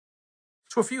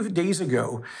So a few days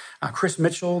ago, Chris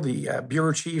Mitchell, the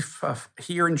bureau chief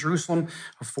here in Jerusalem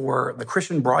for the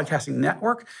Christian Broadcasting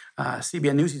Network,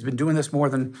 CBN News, he's been doing this more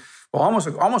than, well, almost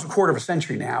a quarter of a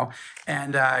century now,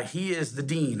 and he is the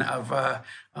dean of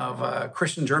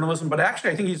Christian journalism. But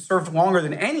actually, I think he's served longer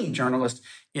than any journalist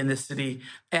in this city.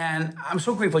 And I'm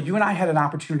so grateful. You and I had an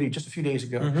opportunity just a few days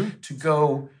ago to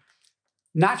go,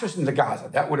 not just into Gaza.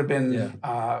 That would have been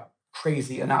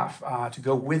crazy enough to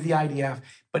go with the IDF,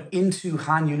 but into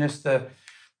Khan Yunis,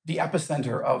 the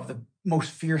epicenter of the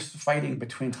most fierce fighting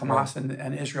between Hamas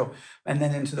and Israel, and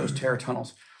then into those terror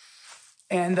tunnels.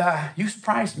 And you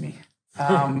surprised me,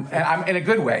 and I'm in a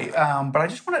good way. But I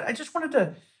just wanted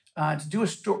to do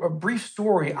a brief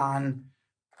story on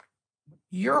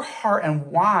your heart and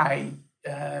why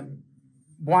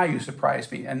you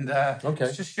surprised me, and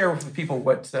just share with the people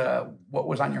what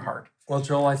was on your heart. Well,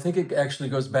 Joel, I think it actually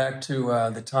goes back to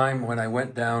the time when I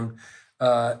went down,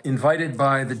 invited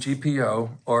by the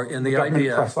GPO or in the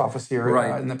IDF press office here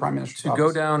in the Prime Minister's office, to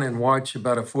go down and watch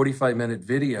about a 45-minute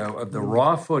video of the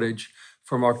raw footage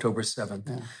from October 7th.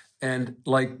 Yeah. And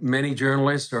like many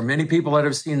journalists or many people that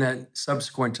have seen that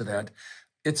subsequent to that,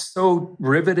 it's so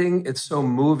riveting, it's so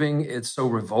moving, it's so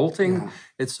revolting,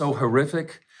 it's so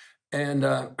horrific. And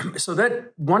so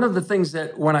that one of the things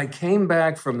that when I came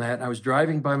back from that, I was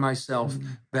driving by myself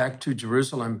back to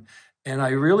Jerusalem, and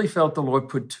I really felt the Lord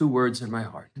put two words in my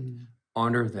heart: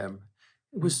 honor them.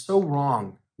 It was so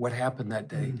wrong what happened that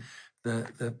day.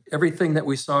 The everything that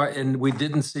we saw and we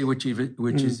didn't see, which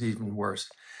is even worse.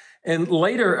 And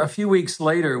later, a few weeks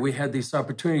later, we had this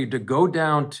opportunity to go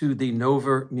down to the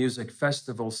Nova Music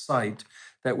Festival site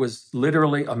that was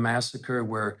literally a massacre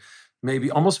where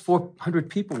maybe almost 400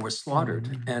 people were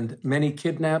slaughtered and many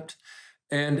kidnapped.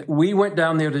 And we went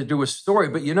down there to do a story.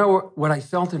 But you know what I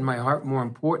felt in my heart more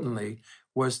importantly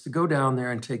was to go down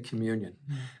there and take communion.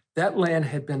 That land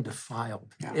had been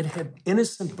defiled. It had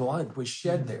innocent blood was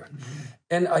shed there.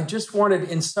 And I just wanted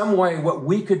in some way what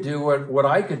we could do, what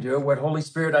I could do, what Holy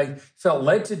Spirit I felt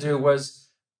led to do was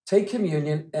take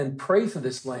communion and pray for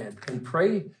this land and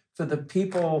pray for the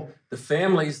people, the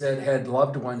families that had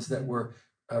loved ones that were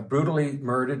brutally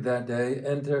murdered that day,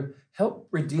 and to help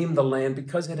redeem the land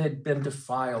because it had been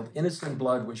defiled. Innocent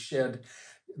blood was shed.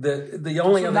 The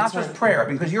only other not just prayer,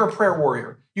 because you're a prayer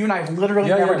warrior. You and I have literally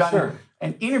never done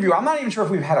an interview. I'm not even sure if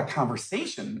we've had a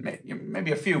conversation,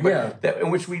 maybe a few, but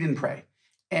in which we didn't pray.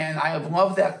 And I have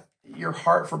loved that your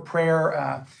heart for prayer.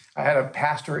 I had a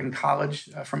pastor in college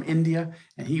from India,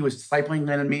 and he was discipling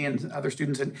Lynn and me and other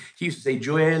students, and he used to say,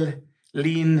 Joel,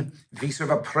 Lynn, we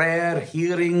serve a prayer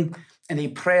hearing and a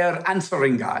prayer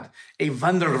answering God, a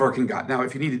wonder-working God. Now,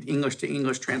 if you needed English to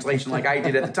English translation like I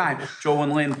did at the time, Joel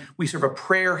and Lynn, we serve a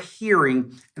prayer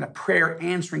hearing and a prayer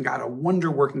answering God, a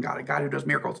wonder-working God, a God who does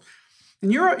miracles.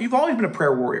 And you've always been a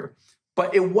prayer warrior,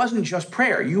 but it wasn't just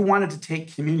prayer. You wanted to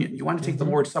take communion. You wanted to take the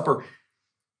Lord's Supper,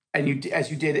 and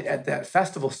as you did at that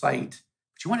festival site,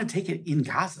 but you wanted to take it in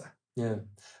Gaza. Yeah.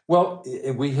 Well,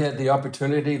 we had the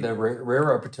opportunity, the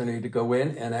rare opportunity to go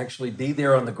in and actually be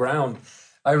there on the ground.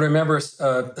 I remember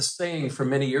a saying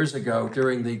from many years ago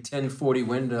during the 1040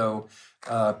 window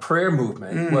prayer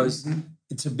movement was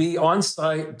to be on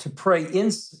site, to pray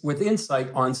with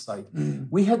insight on site.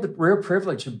 We had the rare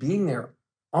privilege of being there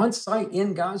on site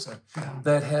in Gaza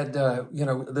that had,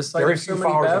 the site very of so few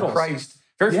many followers battles. Of Christ.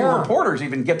 Very few reporters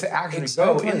even get to actually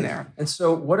go in there. And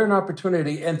so what an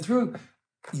opportunity. And through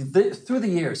the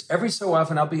years, every so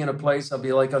often I'll be in a place, I'll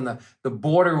be like on the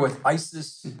border with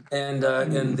ISIS and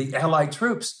the Allied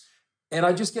troops. And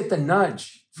I just get the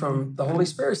nudge from the Holy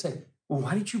Spirit saying, well,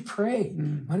 why did you pray?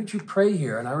 Why did you pray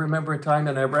here? And I remember a time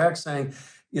in Iraq saying,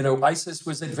 ISIS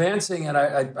was advancing and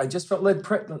I just felt led,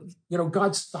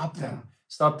 God, stop them.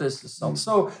 Stop this assault.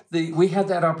 So we had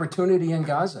that opportunity in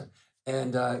Gaza.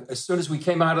 And as soon as we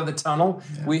came out of the tunnel,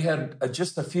 we had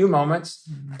just a few moments,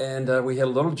 and we had a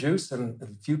little juice and a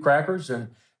few crackers, and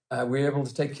we were able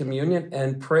to take communion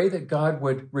and pray that God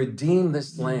would redeem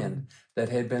this land that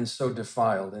had been so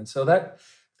defiled. And so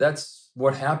that's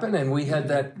what happened, and we had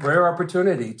that rare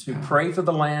opportunity to pray for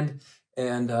the land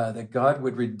and that God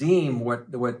would redeem what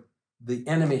the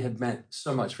enemy had meant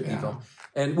so much for evil.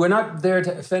 And we're not there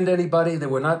to offend anybody.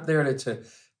 That we're not there to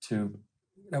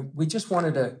we just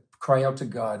wanted to cry out to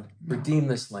God, redeem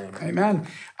this land. Amen.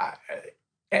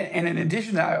 And in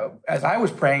addition, as I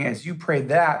was praying, as you prayed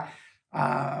that,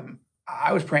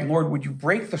 I was praying, Lord, would you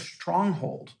break the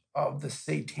stronghold of the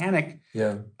satanic,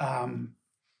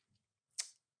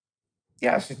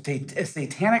 a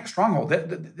satanic stronghold.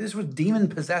 This was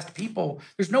demon-possessed people.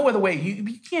 There's no other way.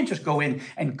 You can't just go in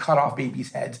and cut off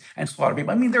babies' heads and slaughter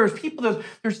people. I mean, there's people,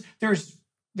 there's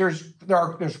there's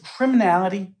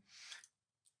criminality,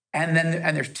 and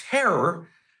there's terror,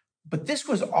 but this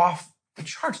was off the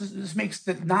charts. This makes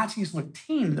the Nazis look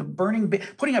tame. The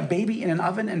putting a baby in an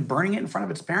oven and burning it in front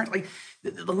of its parents, like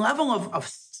the level of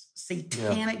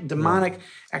satanic, demonic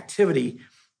activity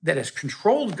that has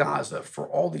controlled Gaza for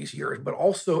all these years, but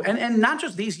also, and not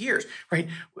just these years, right?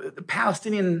 The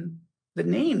Palestinian, the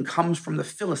name comes from the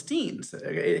Philistines.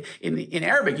 In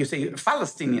Arabic, you say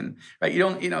Palestinian, right?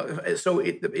 So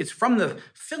it's from the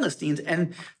Philistines,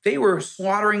 and they were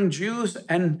slaughtering Jews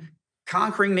and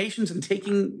conquering nations and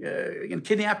taking and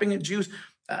kidnapping Jews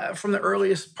from the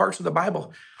earliest parts of the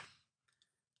Bible.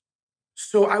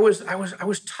 So I was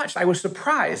touched. I was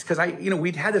surprised because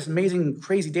we'd had this amazing,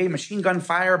 crazy day, machine gun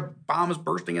fire, bombs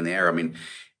bursting in the air. I mean,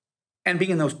 and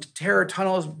being in those terror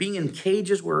tunnels, being in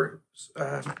cages where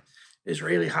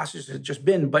Israeli hostages had just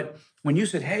been. But when you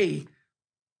said, "Hey,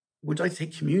 would you like to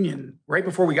take communion?" right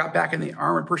before we got back in the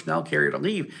armored personnel carrier to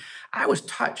leave, I was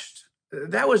touched.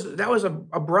 That was a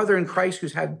brother in Christ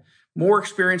who's had more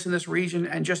experience in this region,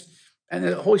 and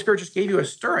the Holy Spirit just gave you a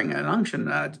stirring, an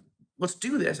unction. Let's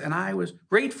do this. And I was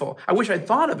grateful. I wish I'd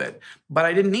thought of it, but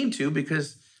I didn't need to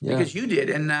because you did.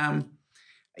 And,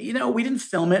 we didn't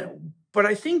film it, but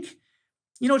I think,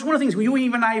 it's one of the things you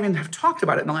and I even have talked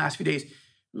about it in the last few days.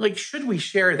 Like, should we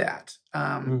share that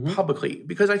publicly?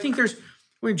 Because I think there's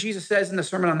where Jesus says in the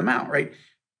Sermon on the Mount, right?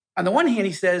 On the one hand,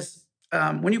 he says,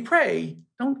 when you pray,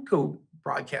 don't go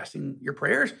broadcasting your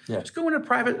prayers. Yeah. Just go in a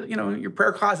private, your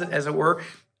prayer closet, as it were,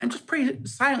 and just pray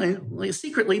silently,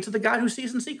 secretly to the God who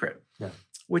sees in secret. Yeah.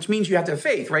 Which means you have to have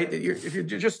faith, right? If you're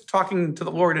just talking to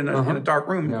the Lord in a dark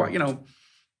room,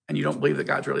 and you don't believe that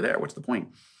God's really there, what's the point?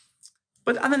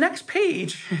 But on the next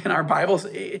page in our Bibles,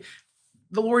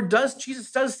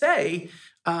 Jesus does say,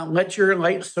 let your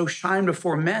light so shine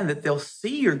before men that they'll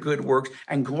see your good works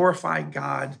and glorify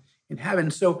God in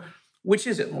heaven. So which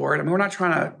is it, Lord? I mean, we're not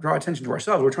trying to draw attention to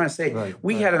ourselves. We're trying to say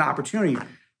we had an opportunity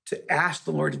to ask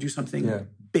the Lord to do something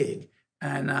big.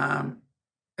 And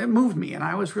it moved me. And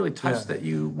I was really touched that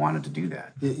you wanted to do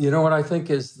that. You know what I think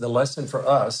is the lesson for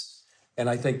us, and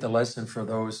I think the lesson for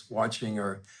those watching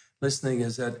or listening,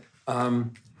 is that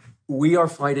we are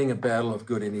fighting a battle of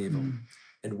good and evil.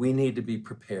 And we need to be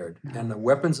prepared. And the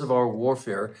weapons of our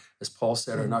warfare, as Paul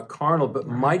said, are not carnal, but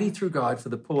mighty through God for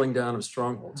the pulling down of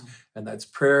strongholds. And that's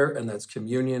prayer, and that's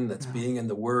communion, that's being in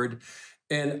the Word.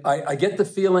 And I get the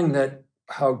feeling that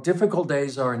how difficult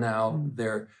days are now,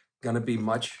 they're going to be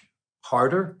much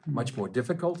harder, much more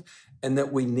difficult, and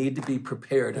that we need to be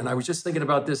prepared. And I was just thinking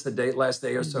about this last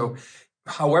day or so.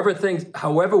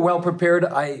 However well prepared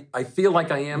I feel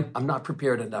like I am, I'm not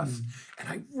prepared enough. And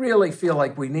I really feel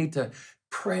like we need to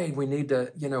pray. We need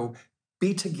to,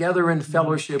 be together in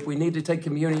fellowship. We need to take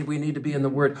communion. We need to be in the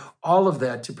Word. All of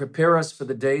that to prepare us for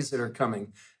the days that are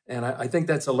coming. And I think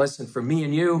that's a lesson for me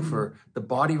and you, for the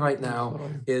body right now,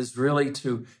 is really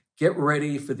to get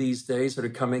ready for these days that are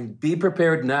coming. Be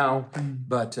prepared now,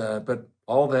 but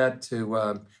all that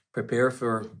to prepare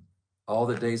for all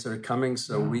the days that are coming,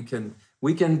 so we can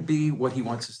be what He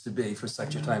wants us to be for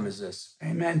such a time as this.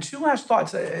 Amen. Two last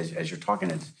thoughts as you're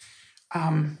talking.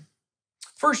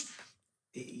 First,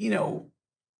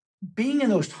 being in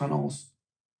those tunnels,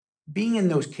 being in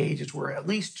those cages where at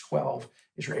least 12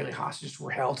 Israeli hostages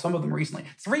were held, some of them recently.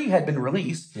 3 had been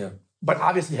released, but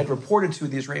obviously had reported to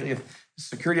the Israeli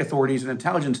security authorities and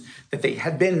intelligence that they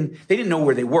didn't know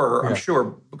where they were, I'm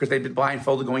sure, because they'd been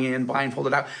blindfolded going in,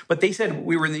 blindfolded out. But they said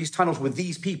we were in these tunnels with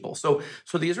these people. So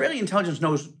the Israeli intelligence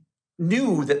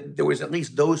knew that there was at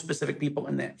least those specific people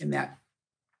in that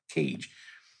cage.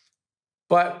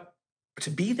 But to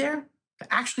be there,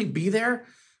 to actually be there,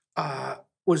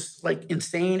 was like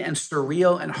insane and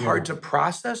surreal and hard to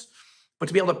process. But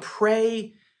to be able to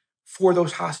pray for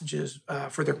those hostages,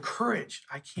 for their courage,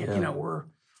 I can't. We're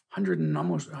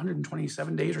almost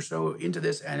 127 days or so into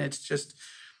this, and it's just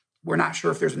we're not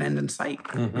sure if there's an end in sight.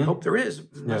 We hope there is.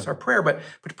 That's our prayer. But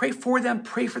to pray for them,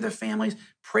 pray for their families,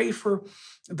 pray for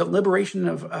the liberation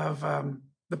of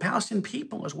the Palestinian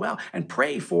people as well, and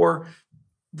pray for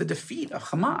the defeat of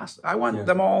Hamas. I want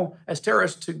them all as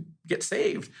terrorists to get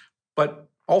saved, but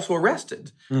also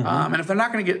arrested. And if they're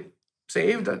not going to get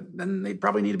saved, then they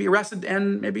probably need to be arrested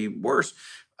and maybe worse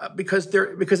because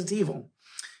it's evil.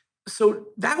 So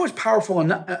that was powerful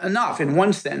enough in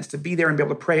one sense to be there and be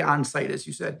able to pray on site, as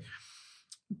you said.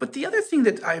 But the other thing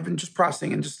that I've been just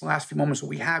processing in just the last few moments that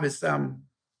we have is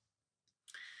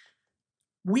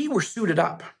we were suited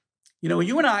up.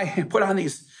 You and I put on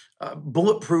these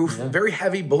bulletproof, very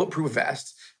heavy bulletproof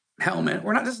vests, helmet.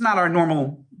 This is not our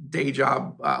normal day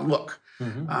job look.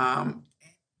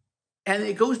 And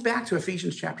it goes back to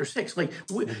Ephesians chapter 6. Like,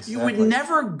 you would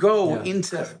never go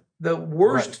into the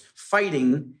worst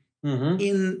fighting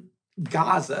in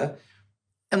Gaza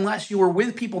unless you were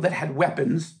with people that had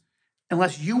weapons,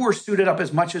 unless you were suited up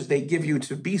as much as they give you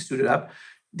to be suited up,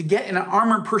 to get in an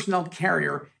armored personnel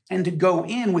carrier and to go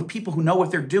in with people who know what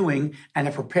they're doing and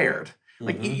are prepared.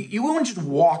 Like, you wouldn't just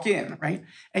walk in, right?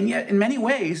 And yet, in many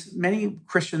ways, many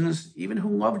Christians, even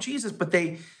who love Jesus, but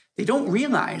they don't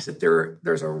realize that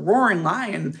there's a roaring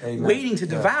lion waiting to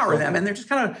devour them, and they're just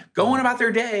kind of going about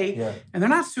their day, and they're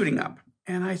not suiting up.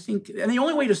 And I think, and the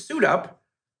only way to suit up,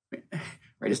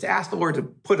 right, is to ask the Lord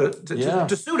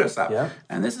to suit us up.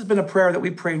 And this has been a prayer that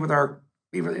we prayed with our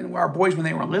boys when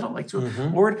they were little. Like,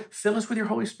 Lord, fill us with your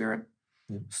Holy Spirit,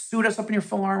 suit us up in your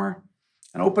full armor,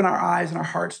 and open our eyes and our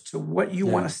hearts to what you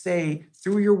want to say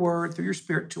through your word, through your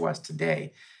Spirit to us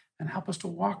today, and help us to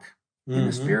walk in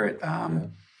the Spirit.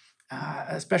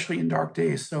 Especially in dark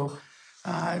days. So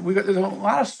there's a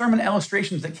lot of sermon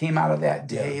illustrations that came out of that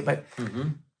day, but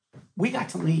we got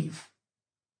to leave.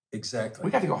 Exactly.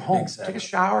 We got to go home, take a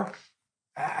shower,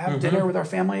 have dinner with our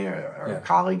family or our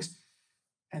colleagues,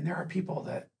 and there are people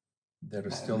that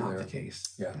are still not there. The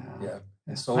case.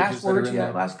 And last words,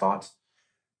 last thoughts.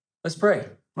 Let's pray.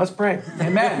 Let's pray.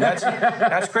 Amen.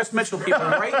 That's Chris Mitchell, people,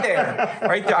 right there.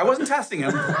 Right there. I wasn't testing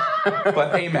him,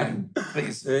 but amen.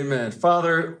 Please. Amen.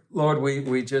 Father, Lord,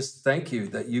 we just thank you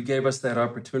that you gave us that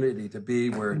opportunity to be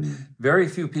where very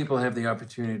few people have the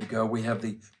opportunity to go. We have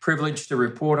the privilege to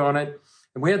report on it,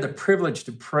 and we had the privilege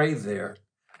to pray there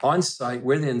on site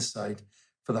with insight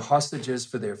for the hostages,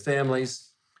 for their families.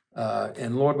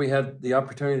 And Lord, we had the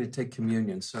opportunity to take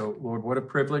communion. So, Lord, what a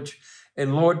privilege.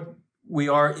 And Lord, we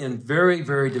are in very,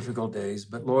 very difficult days,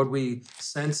 but Lord, we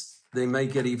sense they may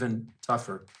get even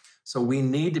tougher. So we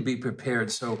need to be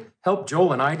prepared. So help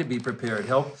Joel and I to be prepared,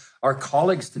 help our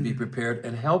colleagues to be prepared,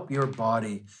 and help your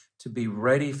body to be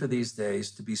ready for these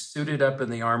days, to be suited up in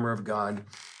the armor of God,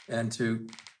 and to,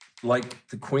 like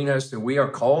the Queen Esther, we are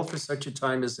called for such a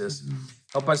time as this.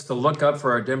 Help us to look up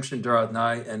for our redemption draweth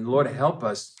nigh, and Lord, help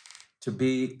us to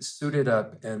be suited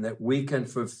up and that we can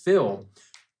fulfill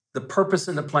the purpose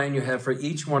and the plan you have for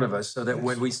each one of us, so that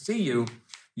when we see you,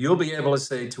 you'll be able to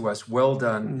say to us, well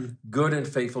done, good and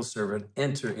faithful servant,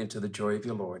 enter into the joy of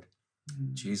your Lord.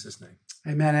 In Jesus' name.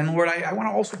 Amen. And Lord, I want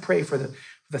to also pray for the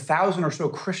 1,000 or so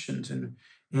Christians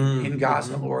in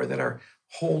Gaza, Lord, that are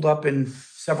holed up in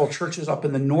several churches up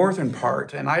in the northern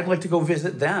part. And I'd like to go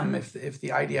visit them if the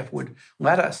IDF would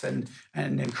let us, and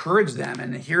encourage them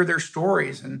and hear their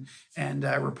stories and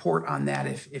report on that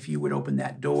if you would open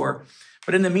that door.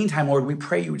 But in the meantime, Lord, we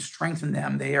pray you would strengthen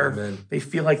them. They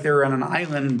feel like they're on an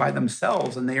island by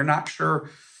themselves, and they are not sure.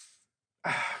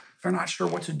 They're not sure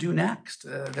what to do next.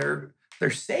 They're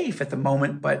safe at the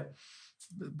moment, but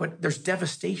there's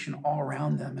devastation all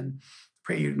around them. And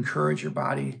pray you'd encourage your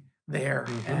body there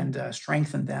and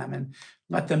strengthen them, and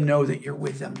let them know that you're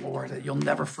with them, Lord, that you'll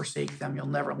never forsake them, you'll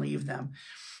never leave them.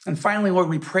 And finally, Lord,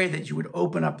 we pray that you would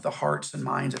open up the hearts and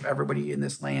minds of everybody in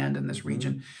this land, in this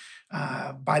region,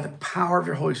 by the power of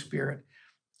your Holy Spirit,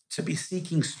 to be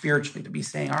seeking spiritually, to be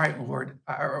saying, all right, Lord,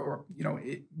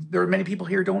 there are many people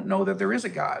here who don't know that there is a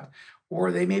God,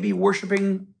 or they may be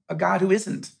worshiping a God who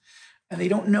isn't, and they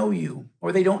don't know you,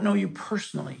 or they don't know you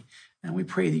personally. And we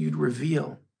pray that you'd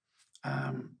reveal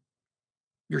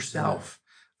yourself,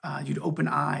 you'd open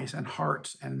eyes and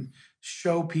hearts and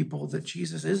show people that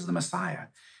Jesus is the Messiah,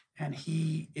 and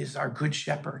he is our good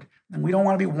shepherd. And we don't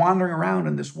want to be wandering around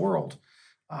in this world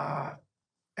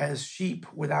as sheep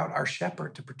without our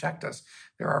shepherd to protect us.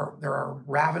 There are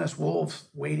ravenous wolves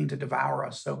waiting to devour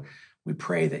us. So we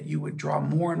pray that you would draw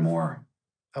more and more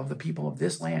of the people of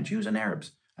this land, Jews and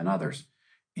Arabs and others,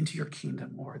 into your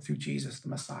kingdom, Lord, through Jesus, the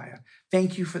Messiah.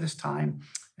 Thank you for this time,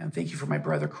 and thank you for my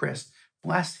brother, Chris.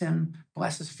 Bless him,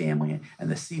 bless his family, and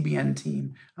the CBN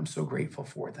team. I'm so grateful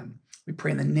for them. We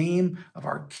pray in the name of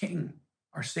our King,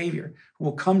 our Savior, who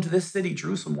will come to this city,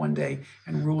 Jerusalem, one day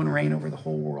and rule and reign over the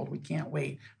whole world. We can't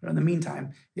wait. But in the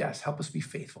meantime, yes, help us be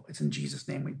faithful. It's in Jesus'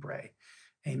 name we pray.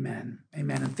 Amen.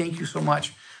 Amen. And thank you so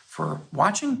much for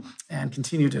watching, and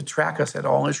continue to track us at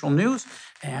All Israel News,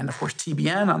 and of course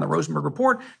TBN on the Rosenberg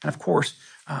Report, and of course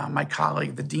my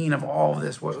colleague, the dean of all of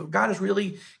this. Well, God has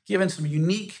really given some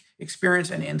unique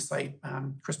experience and insight,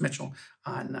 Chris Mitchell,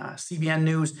 on CBN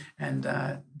News and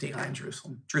Dateline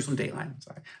Jerusalem Dateline.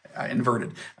 Sorry,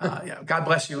 inverted. God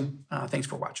bless you. Thanks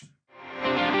for watching.